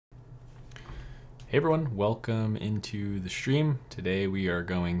Hey everyone, welcome into the stream. Today we are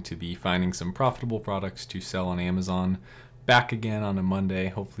going to be finding some profitable products to sell on Amazon. Back again on a Monday.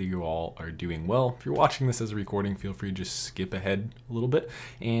 Hopefully you all are doing well. If you're watching this as a recording, feel free to just skip ahead a little bit.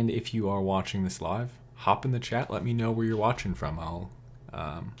 And if you are watching this live, hop in the chat. Let me know where you're watching from. I'll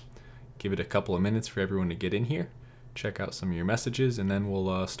give it a couple of minutes for everyone to get in here, check out some of your messages, and then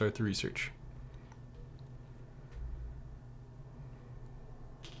we'll start the research.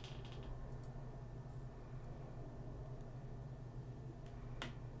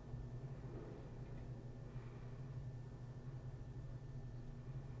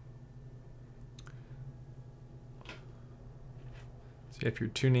 If you're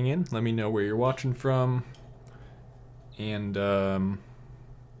tuning in, let me know where you're watching from, and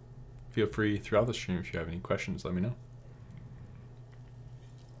feel free throughout the stream if you have any questions, let me know.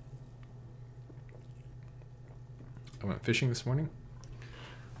 I went fishing this morning.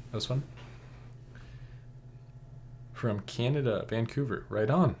 That was fun. From Canada, Vancouver,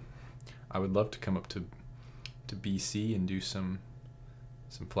 right on. I would love to come up to BC and do some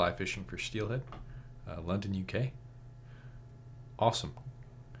fly fishing for steelhead. London, UK. Awesome.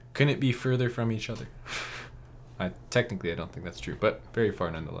 Couldn't be further from each other. Technically, I don't think that's true, but very far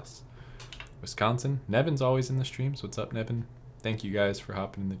nonetheless. Wisconsin. Nevin's always in the streams. What's up, Nevin? Thank you guys for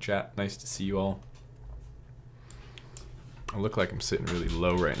hopping in the chat. Nice to see you all. I look like I'm sitting really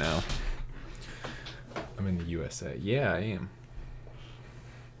low right now. I'm in the USA. Yeah, I am.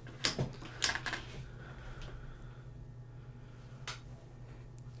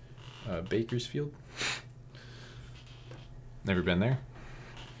 Bakersfield. Never been there.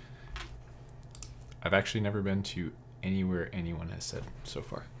 I've actually never been to anywhere anyone has said so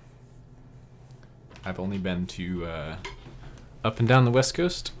far. I've only been to up and down the West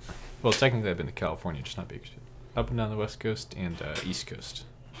Coast. Well, technically I've been to California, just not Bakersfield. Up and down the West Coast and East Coast.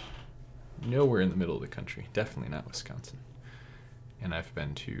 Nowhere in the middle of the country. Definitely not Wisconsin. And I've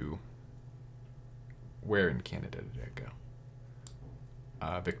been to... Where in Canada did I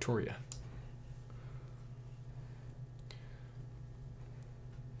go? Victoria.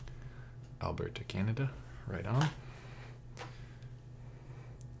 Alberta, Canada, right on. A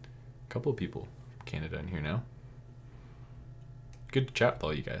couple of people from Canada in here now. Good to chat with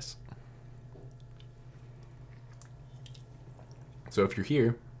all you guys. So if you're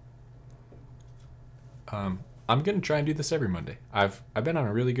here, I'm gonna try and do this every Monday. I've been on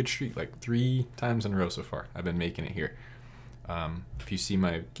a really good streak, like 3 times in a row so far. I've been making it here. If you see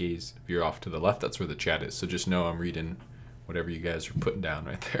my gaze veer off to the left, that's where the chat is. So just know I'm reading whatever you guys are putting down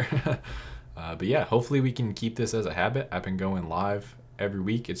right there. But yeah, hopefully we can keep this as a habit. I've been going live every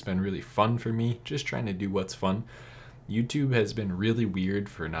week. It's been really fun for me, just trying to do what's fun. YouTube has been really weird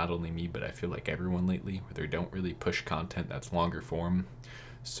for not only me, but I feel like everyone lately, where they don't really push content that's longer form.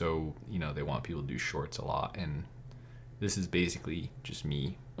 So, you know, they want people to do shorts a lot. And this is basically just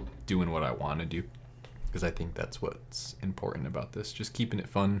me doing what I want to do, because I think that's what's important about this. Just keeping it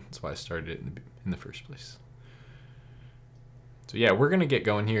fun. That's why I started it in the first place. So yeah, we're gonna get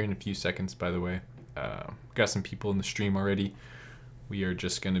going here in a few seconds, by the way. Got some people in the stream already. We are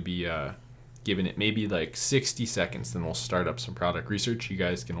just gonna be giving it maybe like 60 seconds, then we'll start up some product research. You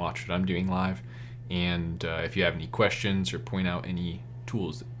guys can watch what I'm doing live. And if you have any questions or point out any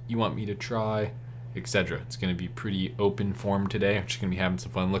tools that you want me to try, etc. It's gonna be pretty open form today. I'm just gonna be having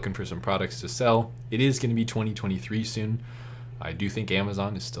some fun looking for some products to sell. It is gonna be 2023 soon. I do think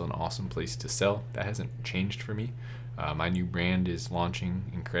Amazon is still an awesome place to sell. That hasn't changed for me. My new brand is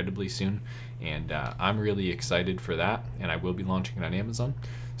launching incredibly soon, and I'm really excited for that, and I will be launching it on Amazon.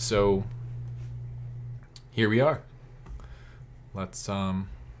 So here we are. Let's can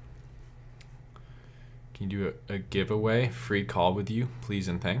you do a giveaway, free call with you, please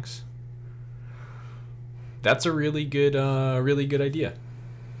and thanks. That's a really good idea.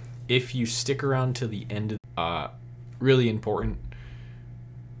 If you stick around to the end of really important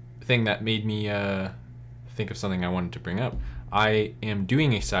thing that made me think of something I wanted to bring up. I am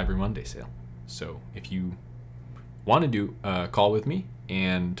doing a Cyber Monday sale. So if you want to do a call with me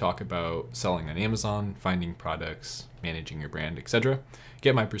and talk about selling on Amazon, finding products, managing your brand, etc.,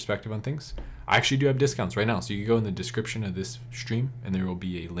 get my perspective on things, I actually do have discounts right now. So you can go in the description of this stream and there will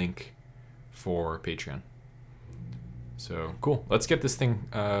be a link for Patreon. So cool. Let's get this thing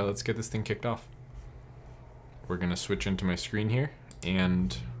kicked off. We're gonna switch into my screen here,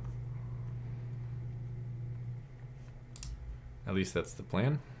 and at least that's the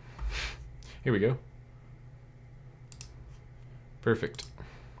plan. Here we go. Perfect.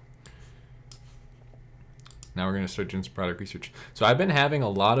 Now we're going to start doing some product research. So I've been having a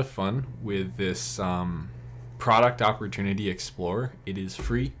lot of fun with this Product Opportunity Explorer. It is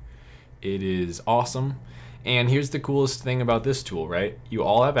free. It is awesome. And here's the coolest thing about this tool, right? You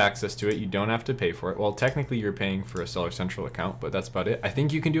all have access to it. You don't have to pay for it. Well, technically you're paying for a Seller Central account, but that's about it. I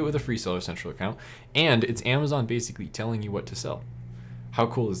think you can do it with a free Seller Central account. And it's Amazon basically telling you what to sell. How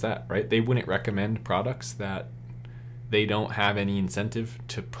cool is that, right? They wouldn't recommend products that they don't have any incentive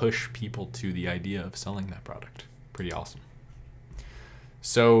to push people to the idea of selling that product. Pretty awesome.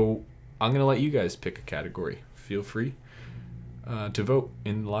 So I'm gonna let you guys pick a category. Feel free to vote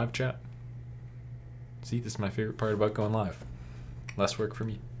in the live chat. See, this is my favorite part about going live. Less work for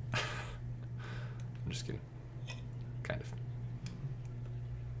me. I'm just kidding. Kind of.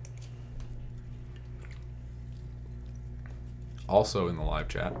 Also in the live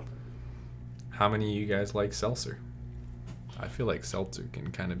chat, how many of you guys like seltzer? I feel like seltzer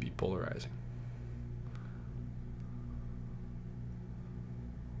can kind of be polarizing.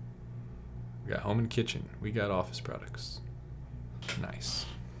 We got home and kitchen. We got office products. Nice.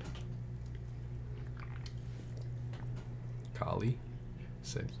 Kali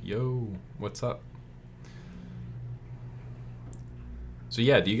said, yo, what's up? So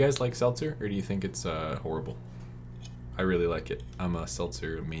yeah, do you guys like seltzer or do you think it's horrible? I really like it. I'm a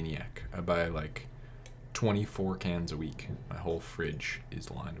seltzer maniac. I buy like 24 cans a week. My whole fridge is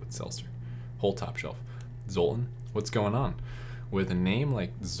lined with seltzer. Whole top shelf. Zoltan, what's going on? With a name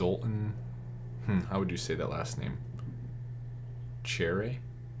like Zoltan, how would you say that last name? Cherry?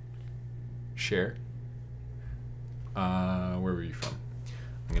 Cher? Where were you from?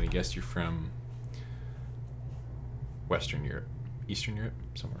 I'm gonna guess you're from Western Europe. Eastern Europe?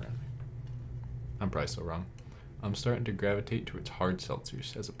 Somewhere around there. I'm probably so wrong. I'm starting to gravitate towards hard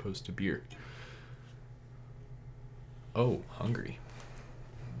seltzers as opposed to beer. Oh, Hungary.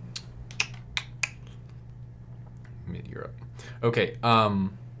 Mid-Europe. Okay,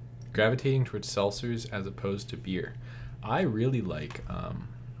 gravitating towards seltzers as opposed to beer. I really like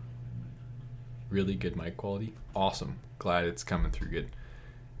really good mic quality. Awesome. Glad it's coming through good.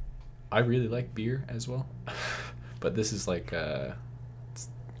 I really like beer as well. But this is like it's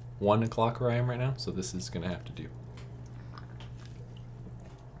 1 o'clock where I am right now, so this is gonna have to do.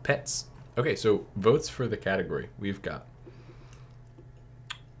 Pets. Okay, so votes for the category. We've got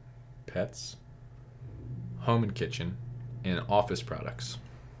pets, home and kitchen, and office products.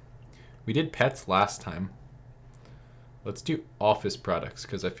 We did pets last time. Let's do office products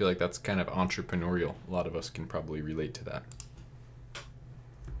because I feel like that's kind of entrepreneurial. A lot of us can probably relate to that.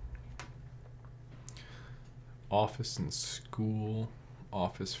 Office and school,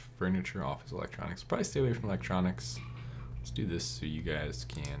 office furniture, office electronics. Probably stay away from electronics. Let's do this so you guys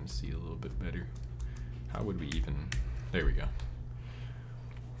can see a little bit better. How would we even, there we go.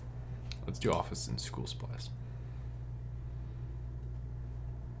 Let's do office and school supplies.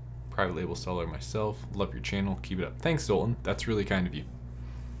 Private label seller myself. Love your channel. Keep it up. Thanks, Zoltan. That's really kind of you.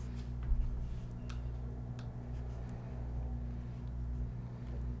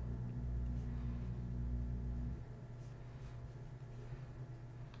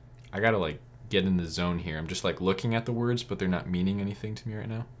 I gotta like get in the zone here. I'm just like looking at the words, but they're not meaning anything to me right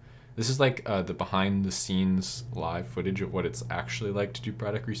now. This is like the behind the scenes live footage of what it's actually like to do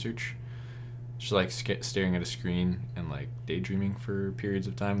product research. Just like staring at a screen and like daydreaming for periods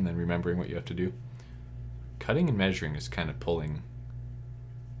of time and then remembering what you have to do. Cutting and measuring is kind of pulling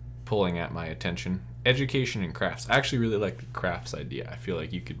at my attention. Education and crafts. I actually really like the crafts idea. I feel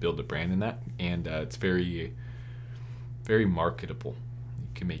like you could build a brand in that, and it's very, very marketable. You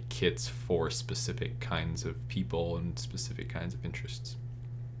can make kits for specific kinds of people and specific kinds of interests.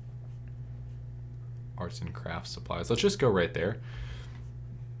 Arts and crafts supplies. Let's just go right there.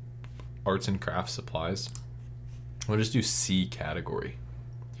 Arts and crafts supplies. We'll just do C category.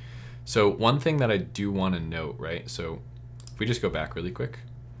 So one thing that I do want to note, right? So if we just go back really quick,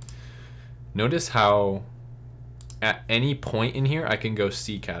 notice how at any point in here I can go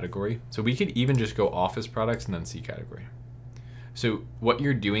C category. So we could even just go office products and then C category. So what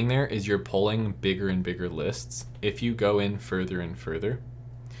you're doing there is you're pulling bigger and bigger lists. If you go in further and further,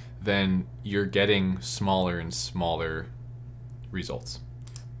 then you're getting smaller and smaller results,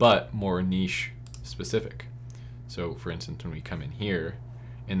 but more niche specific. So for instance, when we come in here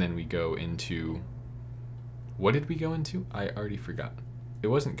and then we go into, what did we go into? I already forgot. It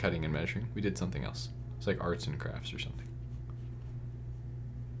wasn't cutting and measuring. We did something else. It's like arts and crafts or something.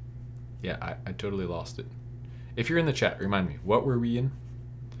 Yeah, I totally lost it. If you're in the chat, remind me, what were we in?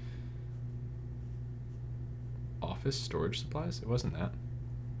 Office storage supplies? It wasn't that.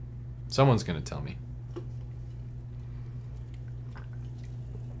 Someone's gonna tell me.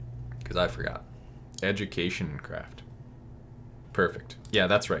 Because I forgot. Education and craft. Perfect. Yeah,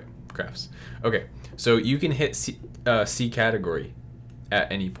 that's right. Crafts. Okay, so you can hit C category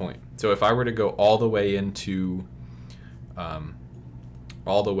at any point. So if I were to go all the way into,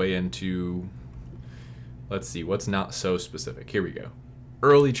 let's see, what's not so specific? Here we go.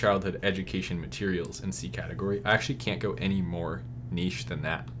 Early childhood education materials in C category. I actually can't go any more niche than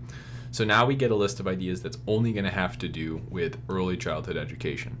that. So now we get a list of ideas that's only going to have to do with early childhood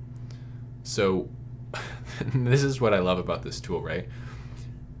education. So this is what I love about this tool, right?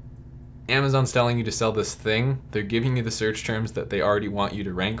 Amazon's telling you to sell this thing. They're giving you the search terms that they already want you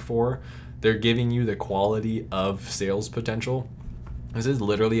to rank for. They're giving you the quality of sales potential. This is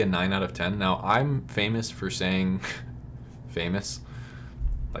literally a 9 out of 10. Now, I'm famous for saying famous.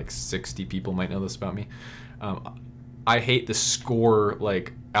 Like 60 people might know this about me. I hate the score,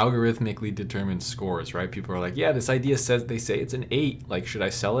 like algorithmically determined scores, right? People are like, yeah, this idea says, they say it's an 8. Like, should I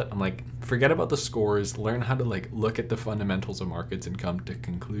sell it? I'm like, forget about the scores. Learn how to like look at the fundamentals of markets and come to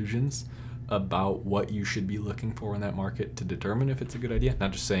conclusions about what you should be looking for in that market to determine if it's a good idea.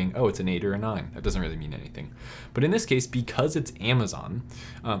 Not just saying, oh, it's an 8 or a 9. That doesn't really mean anything. But in this case, because it's Amazon,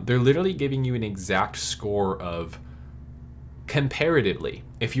 they're literally giving you an exact score of comparatively.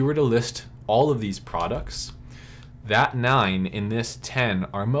 If you were to list all of these products, that 9 in this 10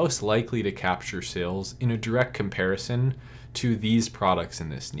 are most likely to capture sales in a direct comparison to these products in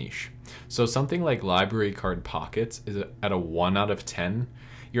this niche. So something like library card pockets is at a 1 out of 10.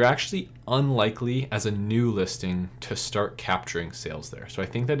 You're actually unlikely as a new listing to start capturing sales there. So I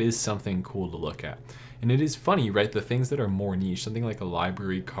think that is something cool to look at. And it is funny, right? The things that are more niche, something like a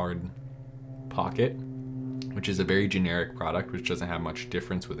library card pocket, which is a very generic product, which doesn't have much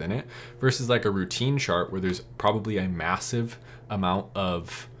difference within it, versus like a routine chart where there's probably a massive amount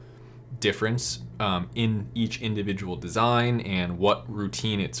of difference in each individual design and what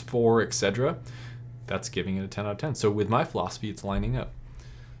routine it's for, etc. That's giving it a 10 out of 10. So with my philosophy, it's lining up.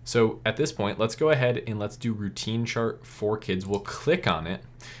 So at this point, let's go ahead and let's do routine chart for kids. We'll click on it.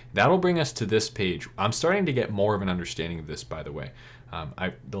 That'll bring us to this page. I'm starting to get more of an understanding of this, by the way.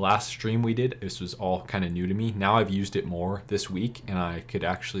 The last stream we did, this was all kind of new to me. Now I've used it more this week and I could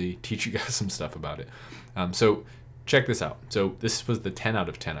actually teach you guys some stuff about it. So check this out. So this was the 10 out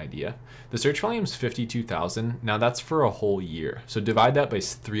of 10 idea. The search volume is 52,000. Now that's for a whole year. So divide that by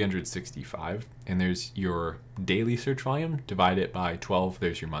 365 and there's your daily search volume. Divide it by 12,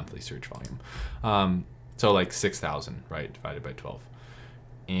 there's your monthly search volume. So like 6,000, right? Divided by 12.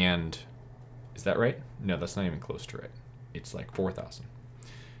 And is that right? No, that's not even close to right. It's like 4,000.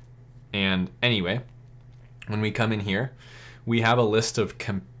 And anyway, when we come in here, we have a list of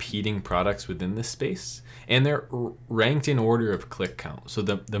competing products within this space, and they're ranked in order of click count. So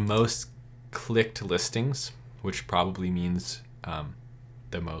the most clicked listings, which probably means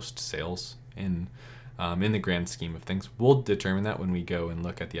the most sales in the grand scheme of things. We'll determine that when we go and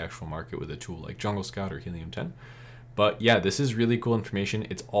look at the actual market with a tool like Jungle Scout or Helium 10. But yeah, this is really cool information.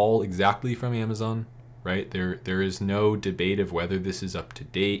 It's all exactly from Amazon. Right? There is no debate of whether this is up to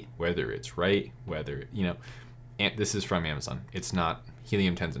date, whether it's right, whether, you know, and this is from Amazon. It's not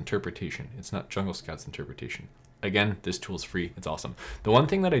Helium 10's interpretation. It's not Jungle Scout's interpretation. Again, this tool's free. It's awesome. The one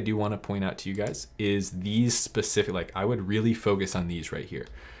thing that I do want to point out to you guys is these specific, like I would really focus on these right here,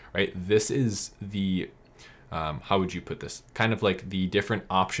 right? This is the, how would you put this? Kind of like the different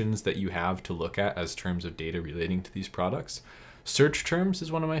options that you have to look at as terms of data relating to these products. Search terms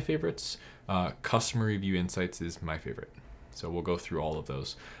is one of my favorites. Customer review insights is my favorite. So we'll go through all of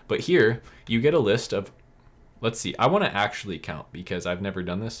those. But here you get a list of, let's see, I want to actually count because I've never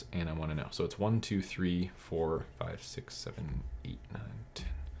done this and I want to know. So it's 1, 2, 3, 4, 5, 6, 7, 8, 9, 10,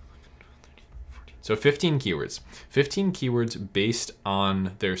 11, 12, 13, 14. So 15 keywords. 15 keywords based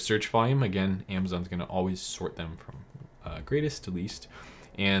on their search volume. Again, Amazon's going to always sort them from greatest to least.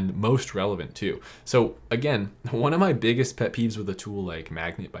 And most relevant too. So again, one of my biggest pet peeves with a tool like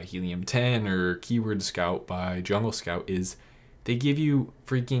Magnet by Helium 10 or Keyword Scout by Jungle Scout is they give you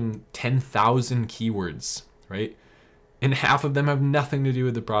freaking 10,000 keywords, right? And half of them have nothing to do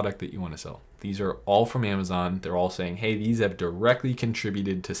with the product that you want to sell. These are all from Amazon. They're all saying, hey, these have directly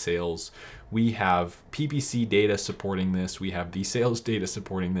contributed to sales. We have PPC data supporting this. We have the sales data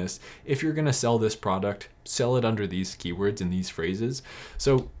supporting this. If you're going to sell this product, sell it under these keywords and these phrases.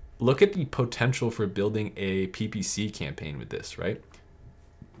 So look at the potential for building a PPC campaign with this, right?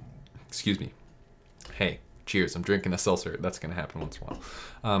 Excuse me. Hey, cheers. I'm drinking a seltzer. That's going to happen once in a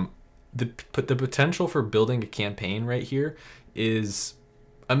while. The potential for building a campaign right here is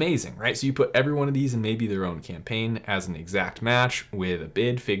amazing, right? So you put every one of these in maybe their own campaign as an exact match with a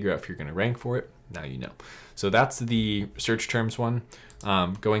bid, figure out if you're going to rank for it. Now you know. So that's the search terms one.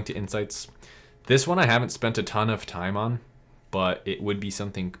 Going to insights. This one I haven't spent a ton of time on but it would be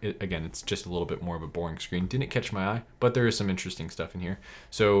something, again, it's just a little bit more of a boring screen. Didn't catch my eye, but there is some interesting stuff in here.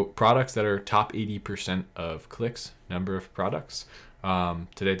 So products that are top 80% of clicks, number of products.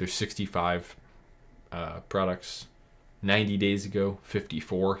 Today there's 65 products. 90 days ago,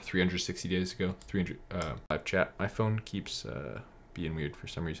 54, 360 days ago, 300 live chat. My phone keeps being weird for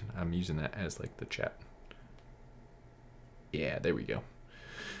some reason. I'm using that as like the chat. Yeah, there we go.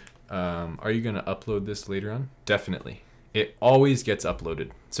 Are you gonna upload this later on? Definitely. It always gets uploaded.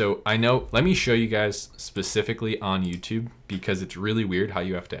 So I know, let me show you guys specifically on YouTube because it's really weird how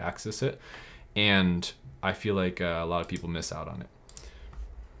you have to access it. And I feel like a lot of people miss out on it.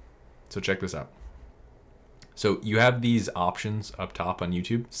 So check this out. So you have these options up top on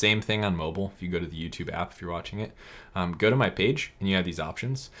YouTube. Same thing on mobile. If you go to the YouTube app, if you're watching it, go to my page and you have these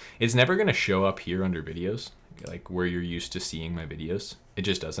options. It's never going to show up here under videos, like where you're used to seeing my videos. It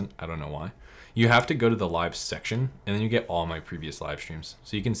just doesn't. I don't know why. You have to go to the live section and then you get all my previous live streams.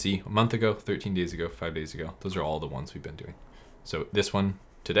 So you can see a month ago, 13 days ago, 5 days ago. Those are all the ones we've been doing. So this one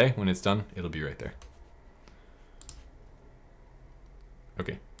today, when it's done, it'll be right there.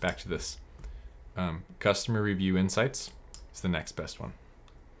 Okay, back to this. Customer review insights is the next best one.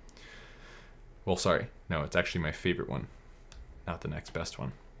 Well, sorry, no, it's actually my favorite one, not the next best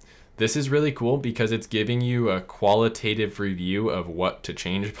one. This is really cool because it's giving you a qualitative review of what to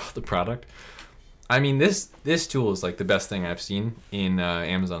change about the product. I mean, this tool is like the best thing I've seen in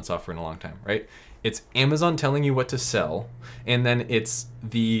Amazon software in a long time, right? It's Amazon telling you what to sell, and then it's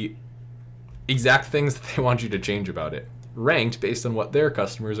the exact things that they want you to change about it, ranked based on what their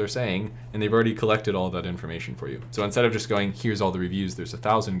customers are saying, and they've already collected all that information for you. So instead of just going, here's all the reviews, there's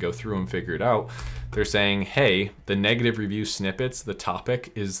 1,000, go through them, figure it out, they're saying, hey, the negative review snippets, the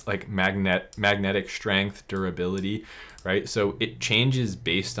topic is like magnetic strength, durability, right? So it changes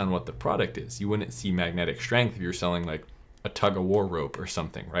based on what the product is. You wouldn't see magnetic strength if you're selling like a tug-of-war rope or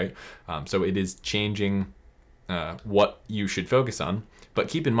something, right? So it is changing what you should focus on. But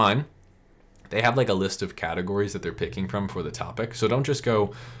keep in mind, they have like a list of categories that they're picking from for the topic. So don't just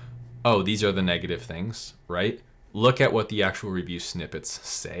go, oh, these are the negative things, right? Look at what the actual review snippets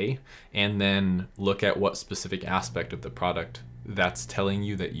say, and then look at what specific aspect of the product that's telling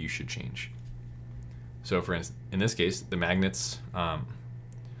you that you should change. So for instance, in this case, the magnets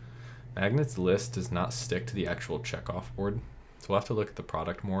list does not stick to the actual checkoff board. So we'll have to look at the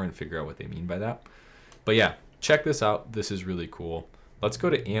product more and figure out what they mean by that. But yeah, check this out. This is really cool. Let's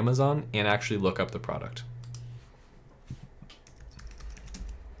go to Amazon and actually look up the product.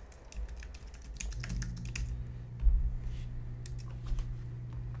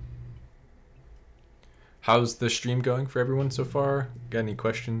 How's the stream going for everyone so far? Got any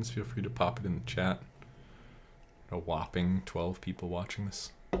questions? Feel free to pop it in the chat. A whopping 12 people watching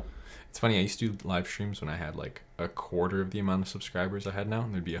this. It's funny, I used to do live streams when I had like a quarter of the amount of subscribers I had now,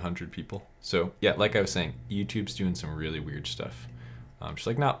 and there'd be 100 people. So yeah, like I was saying, YouTube's doing some really weird stuff. Just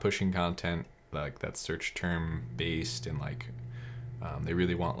like not pushing content like that's search term based, and like they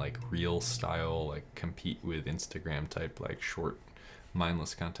really want like real style, like compete with Instagram type like short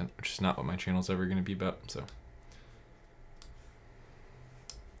mindless content, which is not what my channel's ever going to be about. So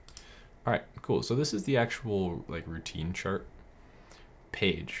all right, cool. So this is the actual like routine chart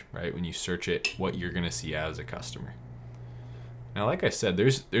page, right? When you search it, what you're going to see as a customer. Now, like I said,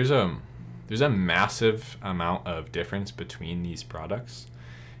 there's a massive amount of difference between these products.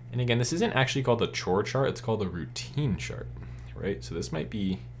 And again, this isn't actually called the chore chart, it's called the routine chart, right? So this might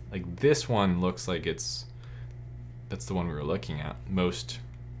be like, this one looks like that's the one we were looking at, most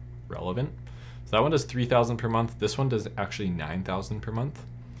relevant. So that one does 3,000 per month. This one does actually 9,000 per month.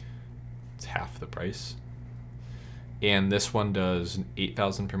 It's half the price. And this one does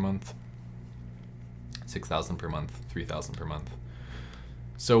 8,000 per month, 6,000 per month, 3,000 per month.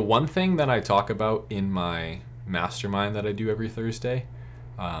 So one thing that I talk about in my mastermind that I do every Thursday,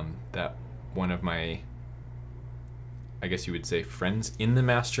 that one of my, I guess you would say, friends in the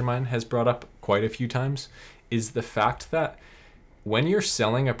mastermind has brought up quite a few times, is the fact that when you're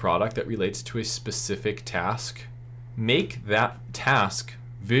selling a product that relates to a specific task, make that task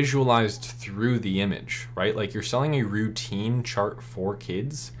visualized through the image, right? Like you're selling a routine chart for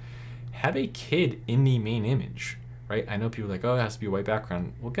kids, have a kid in the main image. Right? I know people are like, oh, it has to be a white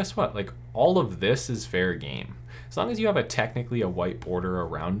background. Well, guess what? Like all of this is fair game. As long as you have technically a white border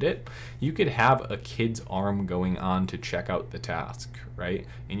around it, you could have a kid's arm going on to check out the task, right?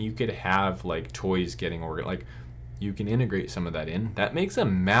 And you could have like toys getting ordered. Like you can integrate some of that in. That makes a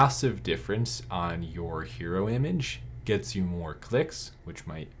massive difference on your hero image, gets you more clicks, which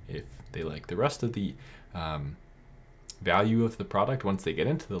might, if they like the rest of the value of the product, once they get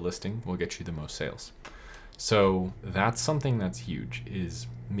into the listing, will get you the most sales. So that's something that's huge, is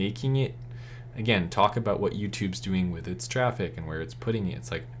making it, again, talk about what YouTube's doing with its traffic and where it's putting it.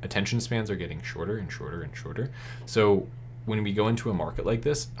 It's like attention spans are getting shorter and shorter and shorter. So when we go into a market like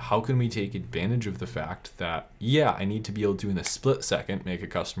this, how can we take advantage of the fact that, yeah, I need to be able to, in a split second, make a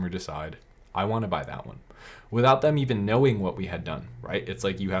customer decide, I want to buy that one, without them even knowing what we had done, right? It's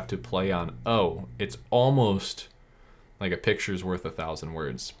like you have to play on, oh, it's almost like a picture's worth 1,000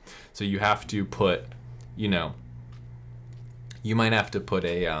 words. So you have to put, you know, you might have to put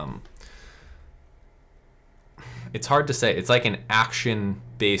a, it's hard to say. It's like an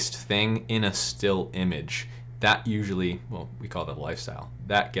action-based thing in a still image. That usually, well, we call that a lifestyle.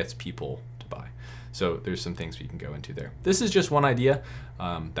 That gets people to buy. So there's some things we can go into there. This is just one idea.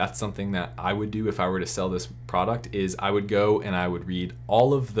 That's something that I would do if I were to sell this product, is I would go and I would read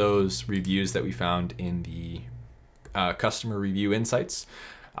all of those reviews that we found in the customer review insights.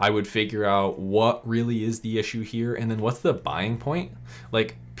 I would figure out what really is the issue here, and then what's the buying point.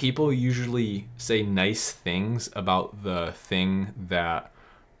 Like, people usually say nice things about the thing that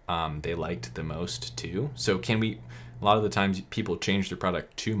they liked the most too. So a lot of the times people change their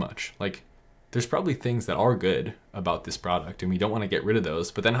product too much. Like, there's probably things that are good about this product and we don't want to get rid of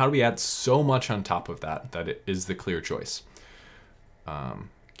those, but then how do we add so much on top of that that it is the clear choice?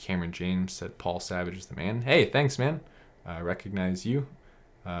 Cameron James said Paul Savage is the man. Hey, thanks, man. I recognize you.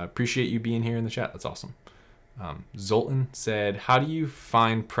 Appreciate you being here in the chat. That's awesome. Zoltan said, how do you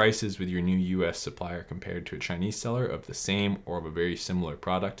find prices with your new US supplier compared to a Chinese seller of the same or of a very similar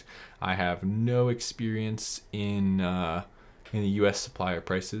product? I have no experience in the US supplier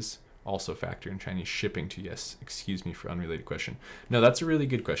prices. Also factor in Chinese shipping to yes. Excuse me for unrelated question. No, that's a really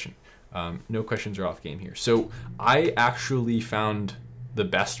good question. No questions are off game here. So I actually found the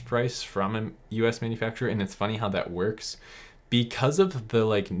best price from a US manufacturer, and it's funny how that works. Because of the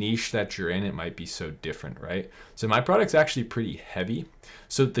like niche that you're in, it might be so different, right? So my product's actually pretty heavy.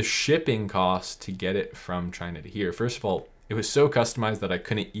 So the shipping cost to get it from China to here, first of all, it was so customized that I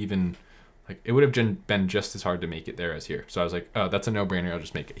couldn't even, like, it would have been just as hard to make it there as here. So I was like, oh, that's a no-brainer. I'll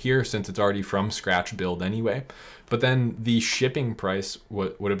just make it here since it's already from scratch build anyway. But then the shipping price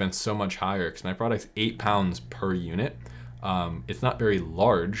would have been so much higher because my product's 8 pounds per unit. It's not very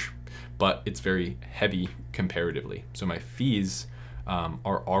large, but it's very heavy comparatively. So my fees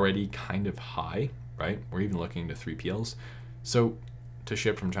are already kind of high, right? We're even looking into 3PLs. So to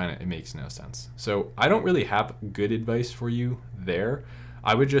ship from China, it makes no sense. So I don't really have good advice for you there.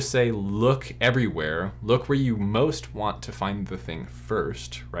 I would just say look everywhere. Look where you most want to find the thing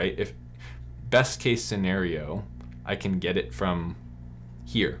first, right? If best case scenario, I can get it from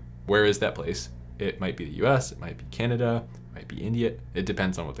here. Where is that place? It might be the US, it might be Canada, it might be India. It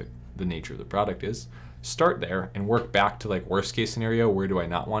depends on what the nature of the product is. Start there and work back to like worst case scenario. Where do I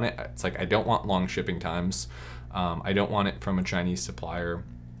not want it? It's like, I don't want long shipping times. I don't want it from a Chinese supplier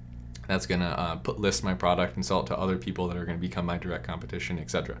that's gonna list my product and sell it to other people that are gonna become my direct competition,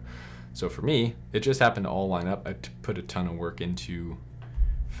 etc. So for me, it just happened to all line up. I put a ton of work into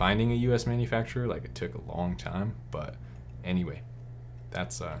finding a US manufacturer. Like, it took a long time, but anyway,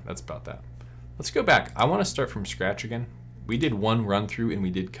 that's about that. Let's go back. I want to start from scratch again. We did one run through and we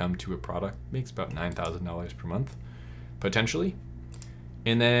did come to a product. Makes about $9,000 per month, potentially.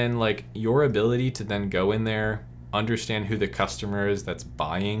 And then like your ability to then go in there, understand who the customer is that's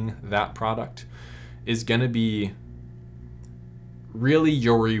buying that product is going to be really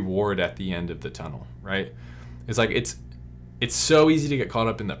your reward at the end of the tunnel, right? It's like, it's so easy to get caught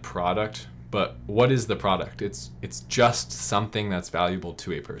up in the product, but what is the product? It's just something that's valuable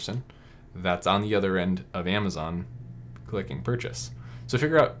to a person that's on the other end of Amazon clicking purchase. So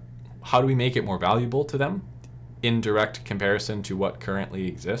figure out, how do we make it more valuable to them in direct comparison to what currently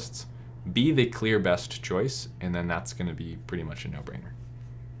exists? Be the clear best choice, and then that's going to be pretty much a no-brainer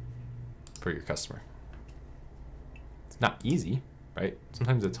for your customer. It's not easy, right?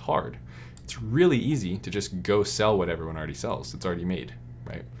 Sometimes it's hard. It's really easy to just go sell what everyone already sells. It's already made,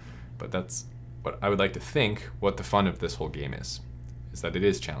 right? But that's what I would like to think what the fun of this whole game is that it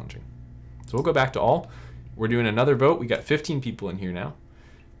is challenging. So we'll go back to all. We're doing another vote. We got 15 people in here now.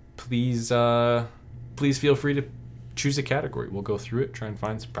 Please feel free to choose a category. We'll go through it, try and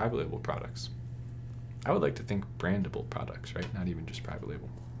find some private label products. I would like to think brandable products, right? Not even just private label.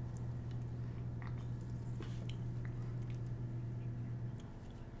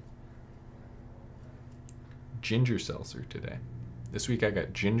 Ginger seltzer today. This week I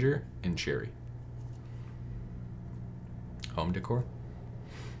got ginger and cherry. Home decor.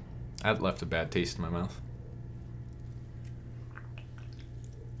 That left a bad taste in my mouth.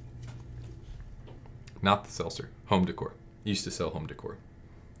 Not the seltzer. Home decor. Used to sell home decor.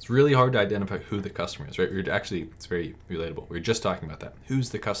 It's really hard to identify who the customer is, right? It's very relatable. We were just talking about that.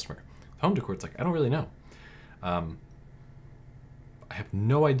 Who's the customer? Home decor, it's like, I don't really know. I have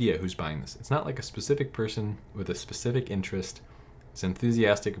no idea who's buying this. It's not like a specific person with a specific interest. It's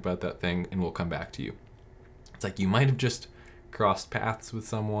enthusiastic about that thing and will come back to you. It's like you might have just crossed paths with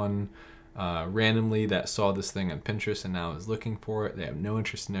someone randomly that saw this thing on Pinterest and now is looking for it. They have no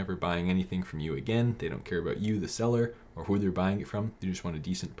interest in ever buying anything from you again. They don't care about you, the seller, or who they're buying it from. They just want a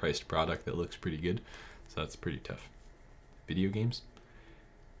decent priced product that looks pretty good. So that's pretty tough. Video games?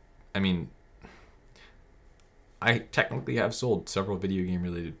 I mean, I technically have sold several video game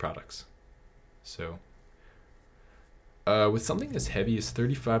related products. So with something as heavy as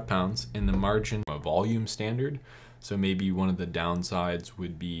 35 pounds in the margin, a volume standard, so maybe one of the downsides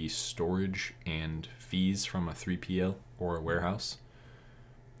would be storage and fees from a 3PL or a warehouse.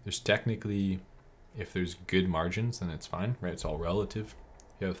 There's technically, if there's good margins, then it's fine, right? It's all relative.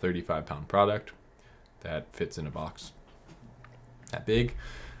 You have a 35-pound product that fits in a box that big.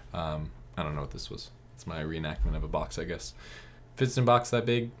 I don't know what this was. It's my reenactment of a box, I guess. Fits in a box that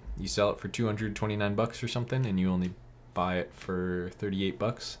big. You sell it for $229 or something, and you only buy it for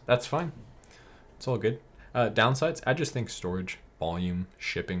 $38. That's fine. It's all good. Downsides, I just think storage, volume,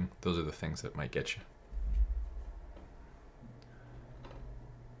 shipping, those are the things that might get you.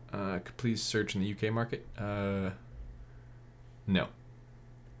 Could please search in the UK market? No.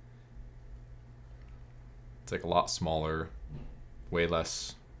 It's like a lot smaller, way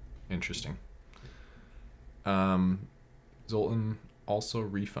less interesting. Zoltan, also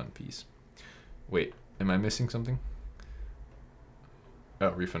refund fees. Wait, am I missing something? Oh,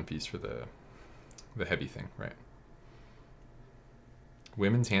 refund fees for the heavy thing, right?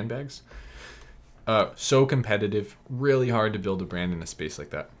 Women's handbags? So competitive, really hard to build a brand in a space like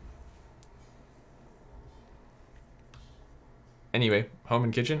that. Anyway, home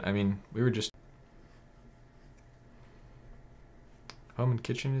and kitchen, I mean, we were just... Home and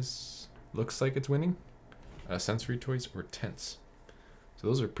kitchen looks like it's winning. Sensory toys or tents. So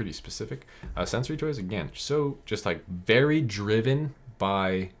those are pretty specific. Sensory toys, again, so just like very driven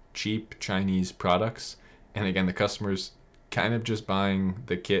by cheap Chinese products. And again, the customer's kind of just buying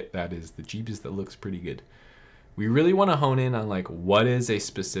the kit that is the cheapest that looks pretty good. We really want to hone in on like what is a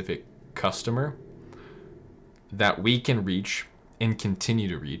specific customer that we can reach and continue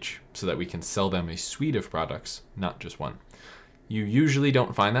to reach so that we can sell them a suite of products, not just one. You usually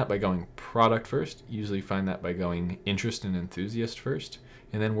don't find that by going product first. You usually find that by going interest and enthusiast first,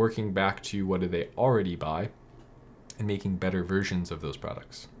 and then working back to what do they already buy and making better versions of those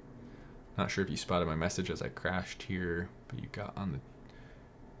products. Not sure if you spotted my message as I crashed here,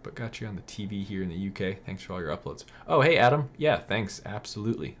 but got you on the TV here in the UK. Thanks for all your uploads. Oh, hey Adam. Yeah, thanks.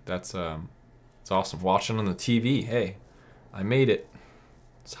 Absolutely. That's it's awesome. Watching on the TV. Hey, I made it.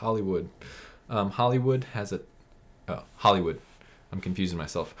 It's Hollywood. Hollywood has a Hollywood. I'm confusing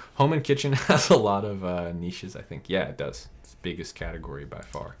myself. Home and kitchen has a lot of niches, I think. Yeah, it does. It's the biggest category by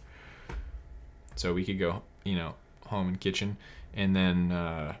far. So we could go, home and kitchen, and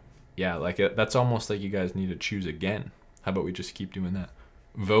then yeah, like that's almost like you guys need to choose again. How about we just keep doing that?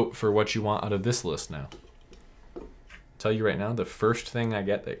 Vote for what you want out of this list now. Tell you right now, the first thing I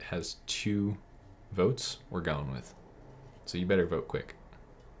get that has 2 votes, we're going with. So you better vote quick.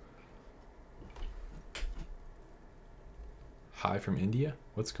 Hi from India?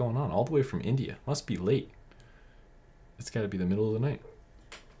 What's going on? All the way from India. Must be late. It's got to be the middle of the night.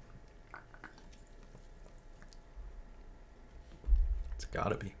 It's got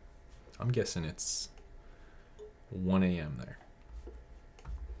to be. I'm guessing it's 1 a.m. there.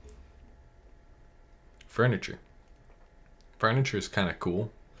 Furniture. Furniture is kind of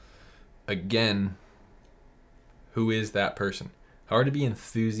cool. Again, who is that person? Hard to be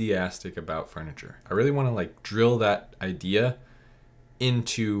enthusiastic about furniture. I really want to like drill that idea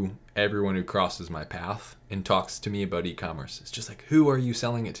into everyone who crosses my path and talks to me about e-commerce. It's just like, who are you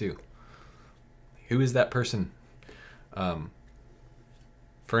selling it to? Who is that person?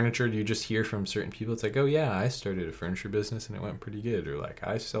 Furniture, do you just hear from certain people? It's like, oh yeah, I started a furniture business and it went pretty good. Or like,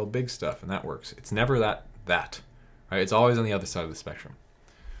 I sell big stuff and that works. It's never that, right? It's always on the other side of the spectrum.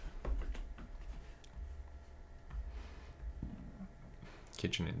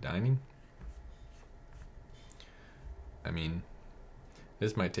 Kitchen and dining. I mean,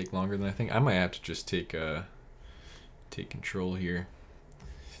 this might take longer than I think. I might have to just take control here.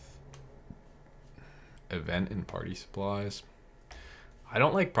 Event and party supplies. I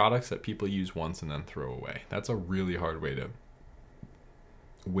don't like products that people use once and then throw away. That's a really hard way to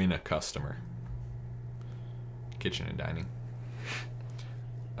win a customer. Kitchen and dining.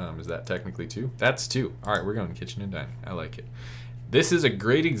 Is that technically 2? That's 2. All right, we're going kitchen and dining. I like it. This is a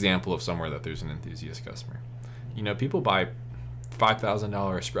great example of somewhere that there's an enthusiast customer. You know, people buy $5,000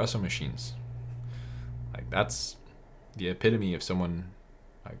 espresso machines. Like, that's the epitome of someone,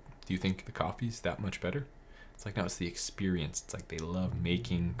 like, do you think the coffee's that much better? It's like, no, it's the experience. It's like they love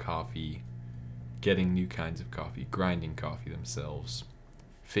making coffee, getting new kinds of coffee, grinding coffee themselves,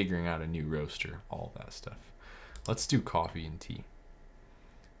 figuring out a new roaster, all that stuff. Let's do coffee and tea.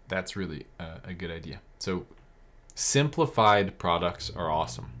 That's really a good idea. So simplified products are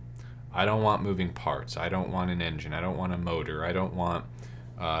awesome. I don't want moving parts. I don't want an engine. I don't want a motor. I don't want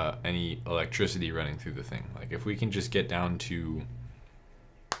any electricity running through the thing. Like, if we can just get down to,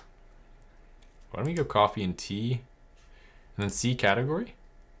 why don't we go coffee and tea and then C category?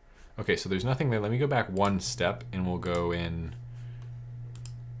 Okay, so there's nothing there. Let me go back one step and we'll go in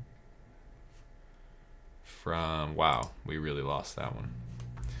from, wow, we really lost that one.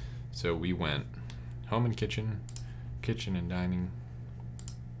 So we went home and kitchen, kitchen and dining,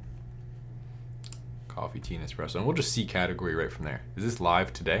 coffee, tea, and espresso. And we'll just see category right from there. Is this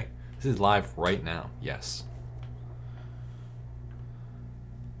live today? This is live right now. Yes.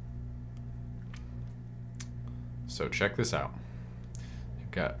 So check this out.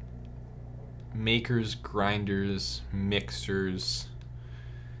 You've got makers, grinders, mixers,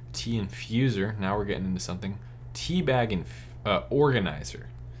 tea infuser. Now we're getting into something. Tea bag organizer.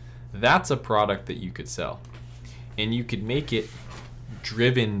 That's a product that you could sell. And you could make it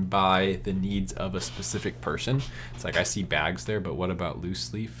driven by the needs of a specific person. It's like, I see bags there, but what about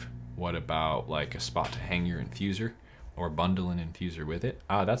loose leaf? What about like a spot to hang your infuser or bundle an infuser with it?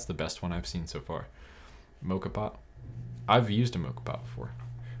 Ah, that's the best one I've seen so far. Mocha pot. I've used a mocha pot before.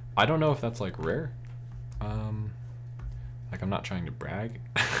 I don't know if that's like rare. Like, I'm not trying to brag.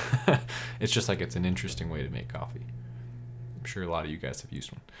 It's just like, it's an interesting way to make coffee. I'm sure a lot of you guys have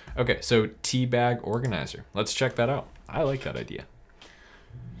used one. Okay, so tea bag organizer. Let's check that out. I like that idea.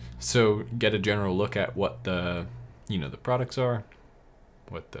 So get a general look at what the, you know, the products are,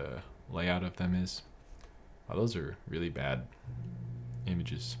 what the layout of them is. Oh, those are really bad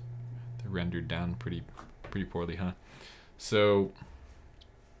images. They're rendered down pretty poorly, huh? So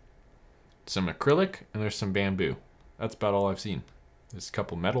some acrylic and there's some bamboo. That's about all I've seen. There's a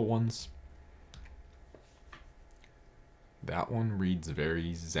couple metal ones. That one reads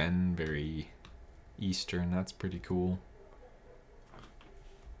very Zen, very Eastern. That's pretty cool.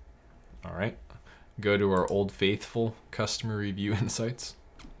 All right, go to our Old Faithful customer review insights.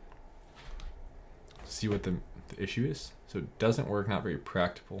 See what the issue is. So it doesn't work, not very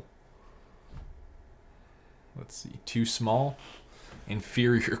practical. Let's see, too small,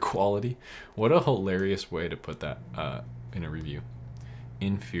 inferior quality. What a hilarious way to put that in a review.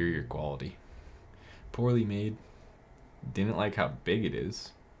 Inferior quality. Poorly made. Didn't like how big it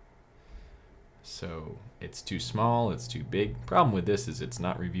is. So it's too small, it's too big. Problem with this is it's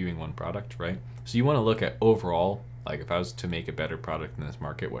not reviewing one product, right? So you want to look at overall, like, if I was to make a better product in this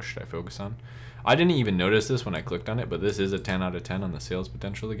market, what should I focus on? I didn't even notice this when I clicked on it, but this is a 10 out of 10 on the sales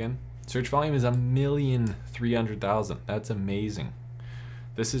potential again. Search volume is 1,300,000. That's amazing.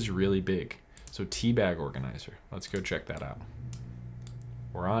 This is really big. So tea bag organizer. Let's go check that out.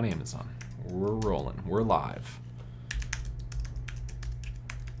 We're on Amazon. We're rolling. We're live.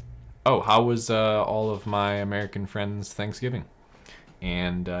 Oh, how was all of my American friends' Thanksgiving?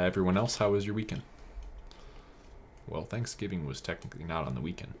 And everyone else, how was your weekend? Well, Thanksgiving was technically not on the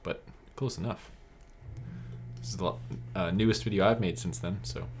weekend, but close enough. This is the newest video I've made since then,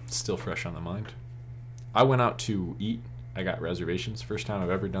 so it's still fresh on the mind. I went out to eat. I got reservations. First time I've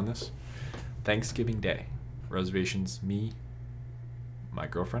ever done this. Thanksgiving Day. Reservations, me, my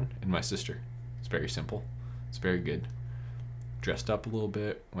girlfriend, and my sister. It's very simple. It's very good. Dressed up a little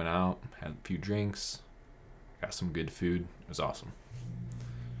bit, went out, had a few drinks, got some good food. It was awesome.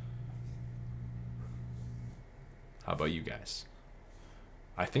 How about you guys?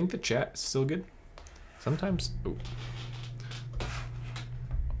 I think the chat is still good. Sometimes, oh,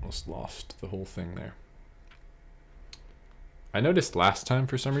 almost lost the whole thing there. I noticed last time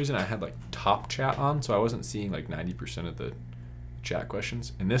for some reason I had like top chat on, so I wasn't seeing like 90% of the chat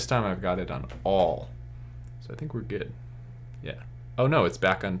questions. And this time I've got it on all. So I think we're good. Yeah. Oh no, it's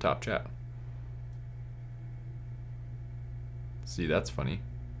back on top chat. See, that's funny.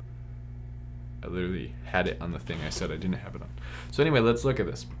 I literally had it on the thing I said I didn't have it on. So anyway, let's look at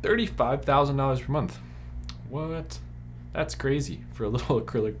this. $35,000 per month. What? That's crazy for a little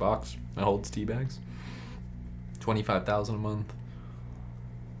acrylic box that holds tea bags. $25,000 a month.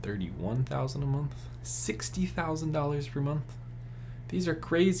 $31,000 a month. $60,000 per month. These are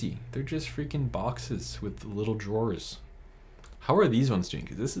crazy. They're just freaking boxes with little drawers. How are these ones doing?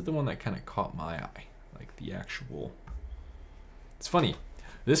 Because this is the one that kind of caught my eye. Like the actual It's funny.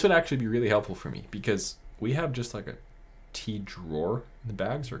 This would actually be really helpful for me because we have just like a tea drawer. The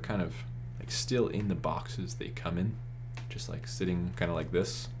bags are kind of like still in the boxes they come in, just like sitting kind of like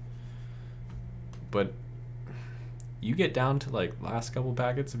this. But you get down to like last couple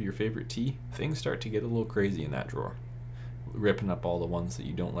packets of your favorite tea, things start to get a little crazy in that drawer, ripping up all the ones that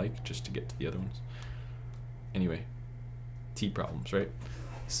you don't like just to get to the other ones. Anyway, tea problems, right?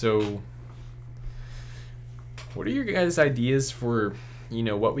 So what are your guys' ideas for, you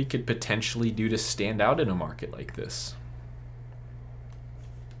know, what we could potentially do to stand out in a market like this?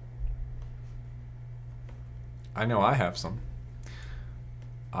 I know I have some.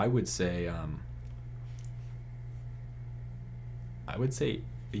 I would say a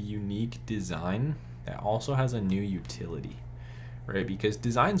unique design that also has a new utility, right? Because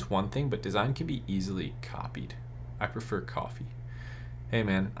design's one thing, but design can be easily copied. I prefer coffee. Hey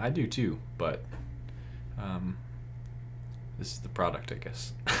man, I do too, but this is the product, I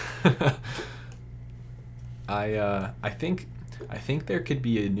guess. I think there could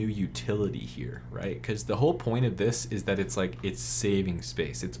be a new utility here, right? Because the whole point of this is that it's like it's saving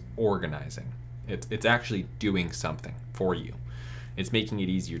space, it's organizing, it's actually doing something for you. It's making it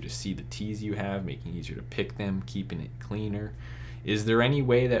easier to see the teas you have, making it easier to pick them, keeping it cleaner. Is there any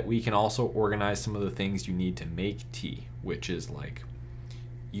way that we can also organize some of the things you need to make tea, which is like,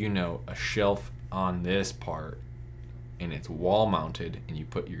 you know, a shelf on this part and it's wall mounted and you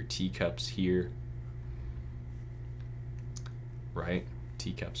put your teacups here, right?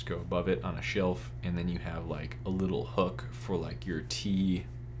 Teacups go above it on a shelf, and then you have like a little hook for like your tea.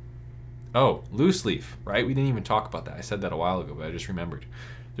 Oh, loose leaf, right? We didn't even talk about that. I said that a while ago, but I just remembered.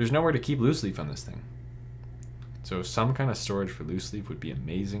 There's nowhere to keep loose leaf on this thing. So some kind of storage for loose leaf would be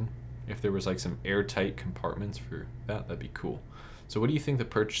amazing. If there was like some airtight compartments for that, that'd be cool. So what do you think the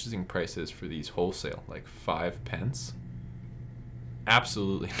purchasing price is for these wholesale? Like 5 pence?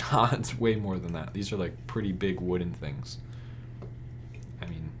 Absolutely not. It's way more than that. These are like pretty big wooden things. I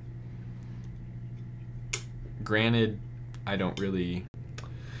mean, granted, I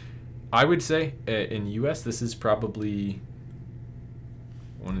would say in US this is probably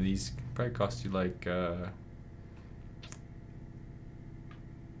one of these probably cost you like $4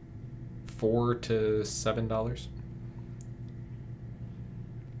 to $7.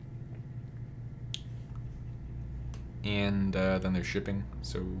 And then there's shipping,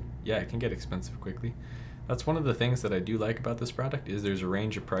 so yeah, it can get expensive quickly. That's one of the things that I do like about this product, is there's a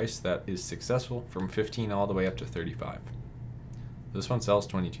range of price that is successful from 15 all the way up to 35. This one sells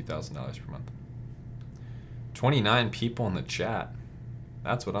 $22,000 per month. 29 people in the chat.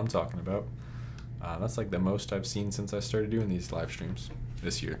 That's what I'm talking about. That's like the most I've seen since I started doing these live streams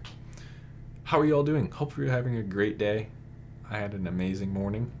this year. How are you all doing? Hope you're having a great day. I had an amazing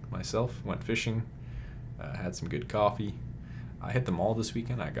morning myself. Went fishing. Had some good coffee. I hit the mall this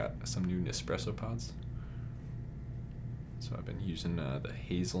weekend. I got some new Nespresso pods. So I've been using the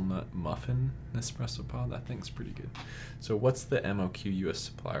hazelnut muffin Nespresso pod. That thing's pretty good. So what's the MOQ US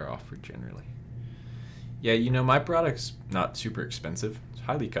supplier offer generally? Yeah, you know, my product's not super expensive. It's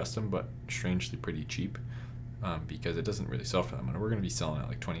highly custom, but strangely pretty cheap because it doesn't really sell for that much. We're going to be selling at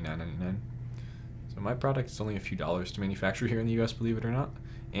like $29.99. So my product is only a few dollars to manufacture here in the US, believe it or not.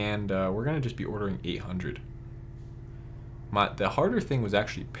 And we're going to just be ordering 800. The harder thing was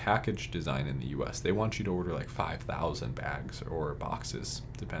actually package design in the US. They want you to order like 5,000 bags or boxes,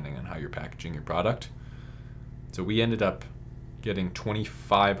 depending on how you're packaging your product. So we ended up getting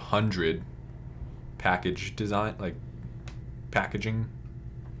 2,500 package design, like packaging,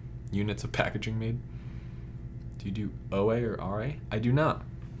 units of packaging made. Do you do OA or RA? I do not.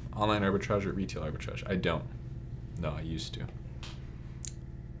 Online arbitrage or retail arbitrage? I don't. No, I used to.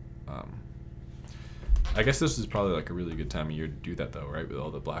 I guess this is probably like a really good time of year to do that though, right? With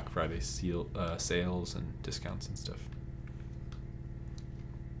all the Black Friday sales and discounts and stuff.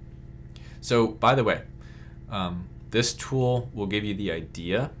 So, by the way, this tool will give you the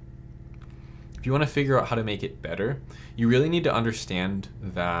idea. If you want to figure out how to make it better, you really need to understand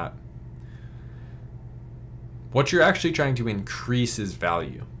that what you're actually trying to increase is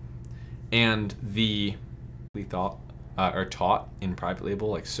value. And we are taught in private label,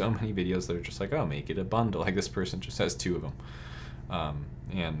 like so many videos that are just like, oh, make it a bundle. Like this person just has 2 of them.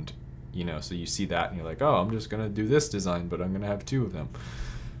 And, you know, so you see that and you're like, oh, I'm just going to do this design, but I'm going to have 2 of them.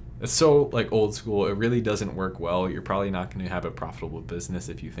 It's so like old school. It really doesn't work well. You're probably not going to have a profitable business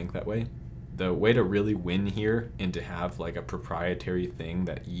if you think that way. the way to really win here and to have like a proprietary thing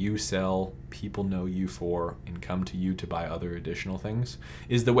that you sell, people know you for, and come to you to buy other additional things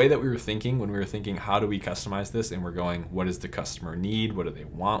is the way that we were thinking when we were thinking, how do we customize this? And we're going, what does the customer need? What do they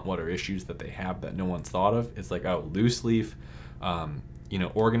want? What are issues that they have that no one's thought of? It's like, oh, loose leaf,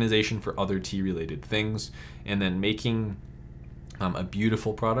 organization for other tea related things, and then making a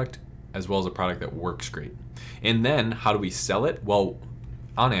beautiful product as well as a product that works great. And then how do we sell it? Well,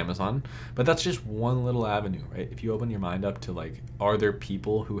 on Amazon, but that's just one little avenue, right? If you open your mind up to like, are there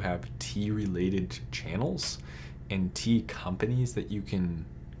people who have tea related channels and tea companies that you can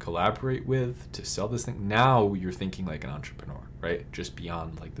collaborate with to sell this thing? Now you're thinking like an entrepreneur, right? Just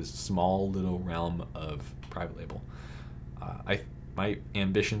beyond like this small little realm of private label. My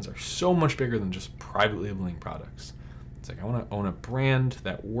ambitions are so much bigger than just private labeling products. It's like I want to own a brand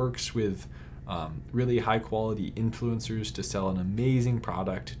that works with really high quality influencers to sell an amazing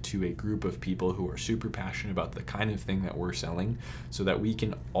product to a group of people who are super passionate about the kind of thing that we're selling, so that we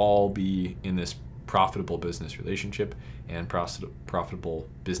can all be in this profitable business relationship and profitable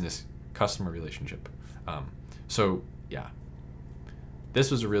business customer relationship. So yeah, this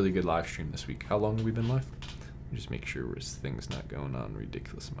was a really good live stream this week. How long have we been live? Just make sure this thing's not going on a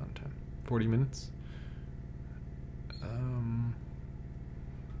ridiculous amount of time. 40 minutes.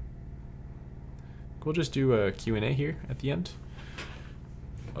 We'll just do a Q&A here at the end.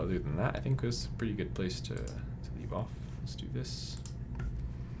 Other than that, I think it was a pretty good place to leave off. Let's do this.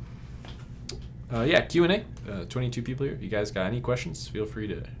 Yeah, Q&A. 22 people here. If you guys got any questions, feel free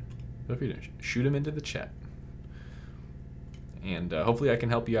to shoot them into the chat. And hopefully I can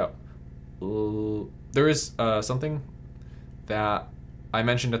help you out. There is something that I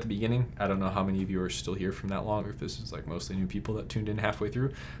mentioned at the beginning. I don't know how many of you are still here from that long, or if this is like mostly new people that tuned in halfway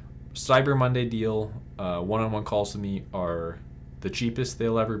through. Cyber Monday deal, one-on-one calls with me are the cheapest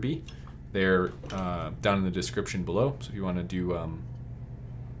they'll ever be. They're down in the description below. So if you want to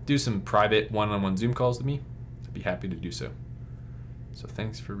do some private one-on-one Zoom calls with me, I'd be happy to do so. So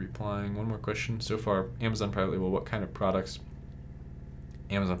thanks for replying. One more question. So far, Amazon private label, what kind of products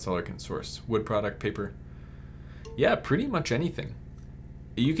Amazon seller can source? Wood product, paper? Yeah, pretty much anything.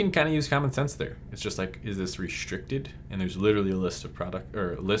 You can kind of use common sense there. It's just like, is this restricted? And there's literally a list of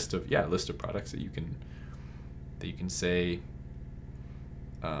list of products that you can say,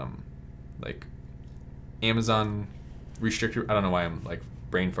 like Amazon restricted. I don't know why I'm like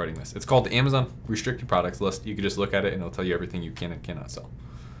brain farting this. It's called the Amazon restricted products list. You can just look at it and it'll tell you everything you can and cannot sell.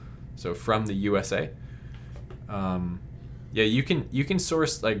 So from the USA, yeah, you can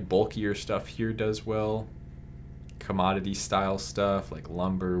source like bulkier stuff here does well. Commodity style stuff like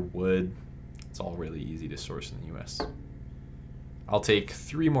lumber, wood, it's all really easy to source in the US. I'll take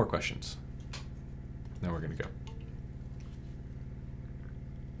 3 more questions. Then we're gonna go.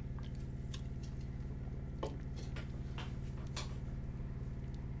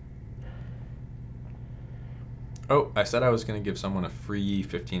 Oh, I said I was gonna give someone a free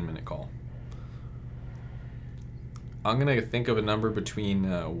 15-minute call. I'm gonna think of a number between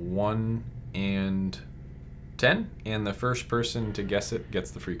 1 and 10, and the first person to guess it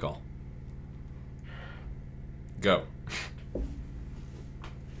gets the free call. Go.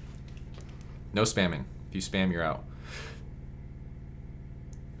 No spamming. If you spam, you're out.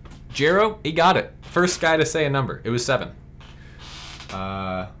 Jero, he got it. First guy to say a number. It was 7.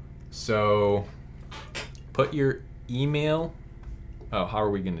 So put your email. Oh, how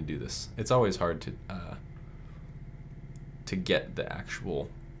are we going to do this? It's always hard to get the actual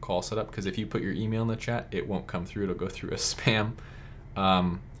call set up, because if you put your email in the chat, it won't come through. It'll go through a spam.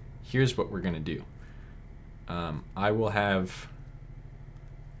 Here's what we're gonna do. I will have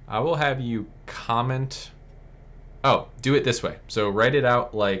you comment. Oh, do it this way. So write it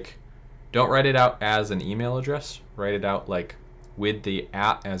out like, don't write it out as an email address. Write it out like with the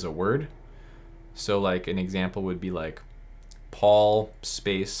 @ as a word. So like an example would be like Paul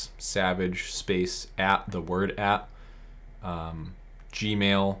space Savage space @ the word @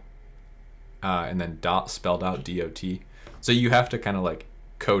 Gmail, and then dot spelled out DOT. So you have to kind of like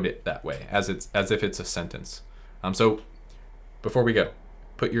code it that way, as if it's a sentence. So before we go,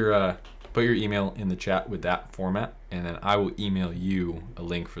 put your email in the chat with that format, and then I will email you a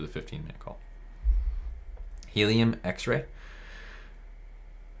link for the 15-minute call. Helium X-ray.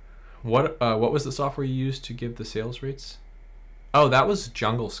 What was the software you used to give the sales rates? Oh, that was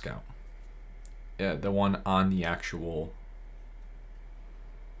Jungle Scout. Yeah, the one on the actual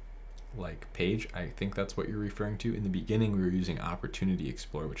like page. I think that's what you're referring to. In the beginning, we were using Opportunity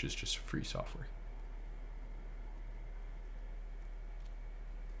Explorer, which is just free software.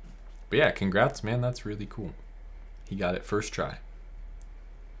 But yeah, congrats, man. That's really cool. He got it first try.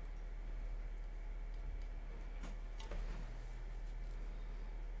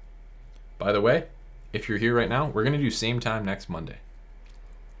 By the way, if you're here right now, we're going to do same time next Monday.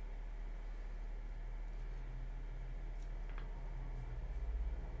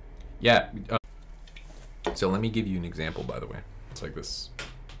 Yeah. So let me give you an example, by the way. It's like this. I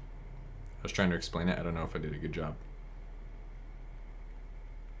was trying to explain it. I don't know if I did a good job.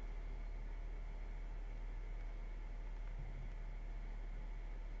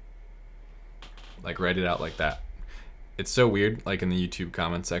 Like, write it out like that. It's so weird, like in the YouTube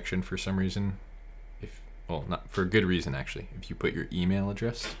comment section for some reason. Well, not for a good reason, actually. If you put your email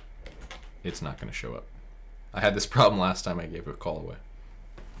address, it's not going to show up. I had this problem last time I gave a call away.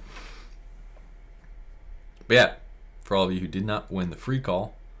 But yeah, for all of you who did not win the free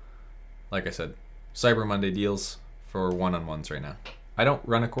call, like I said, Cyber Monday deals for one-on-ones right now. I don't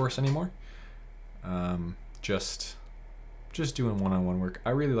run a course anymore. Just doing one-on-one work. I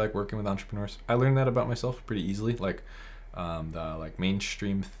really like working with entrepreneurs. I learned that about myself pretty easily. Like the like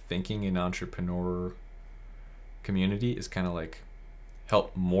mainstream thinking in entrepreneur community is kind of like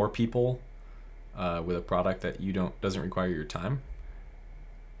help more people with a product that doesn't require your time.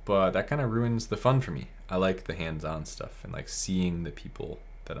 But that kind of ruins the fun for me. I like the hands-on stuff and like seeing the people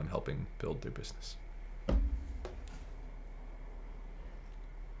that I'm helping build their business.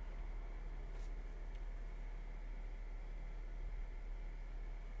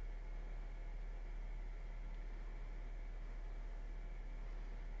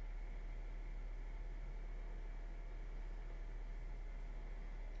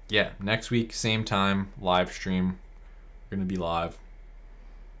 Yeah, next week, same time, live stream. We're going to be live.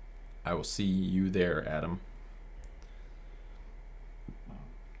 I will see you there, Adam.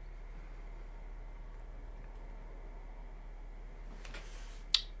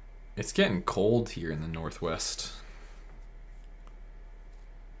 It's getting cold here in the Northwest.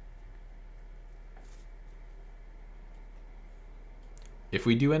 If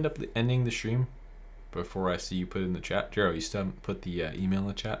we do end up ending the stream before I see you put it in the chat, Jero, you still haven't put the email in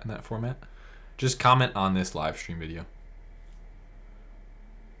the chat in that format? Just comment on this live stream video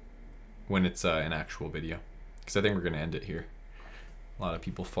when it's an actual video, because I think we're going to end it here. A lot of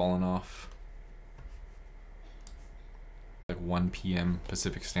people falling off. Like 1 p.m.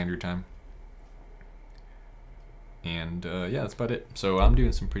 Pacific Standard Time. And yeah, that's about it. So I'm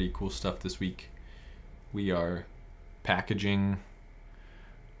doing some pretty cool stuff this week. We are packaging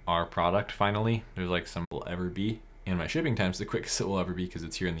our product finally. There's like some will ever be, and my shipping time's the quickest it will ever be because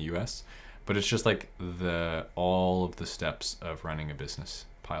it's here in the US. But it's just like all of the steps of running a business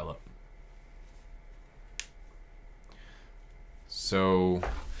pile up. So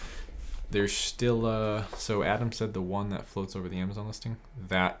there's still so Adam said the one that floats over the Amazon listing,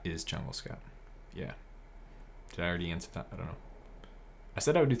 that is Jungle Scout. Yeah. Did I already answer that? I don't know. I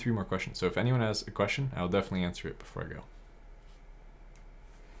said I would do 3 more questions. So if anyone has a question, I'll definitely answer it before I go.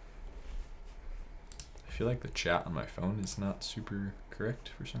 I feel like the chat on my phone is not super correct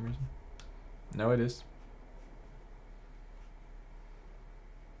for some reason. No, it is.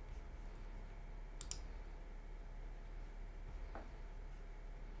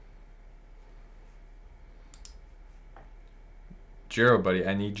 Jero, buddy,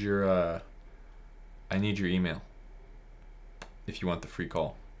 I need your email if you want the free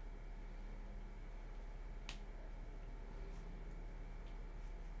call.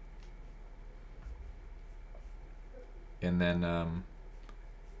 And then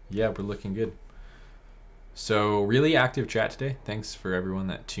yeah, we're looking good. So really active chat today. Thanks for everyone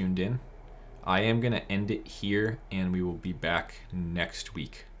that tuned in. I am gonna end it here and we will be back next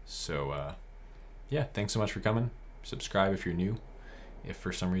week. So yeah, thanks so much for coming. Subscribe if you're new. If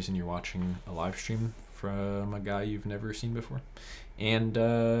for some reason you're watching a live stream from a guy you've never seen before, and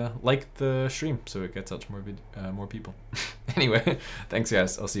like the stream so it gets out to more people. Anyway, thanks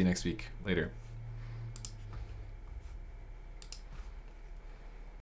guys. I'll see you next week. Later.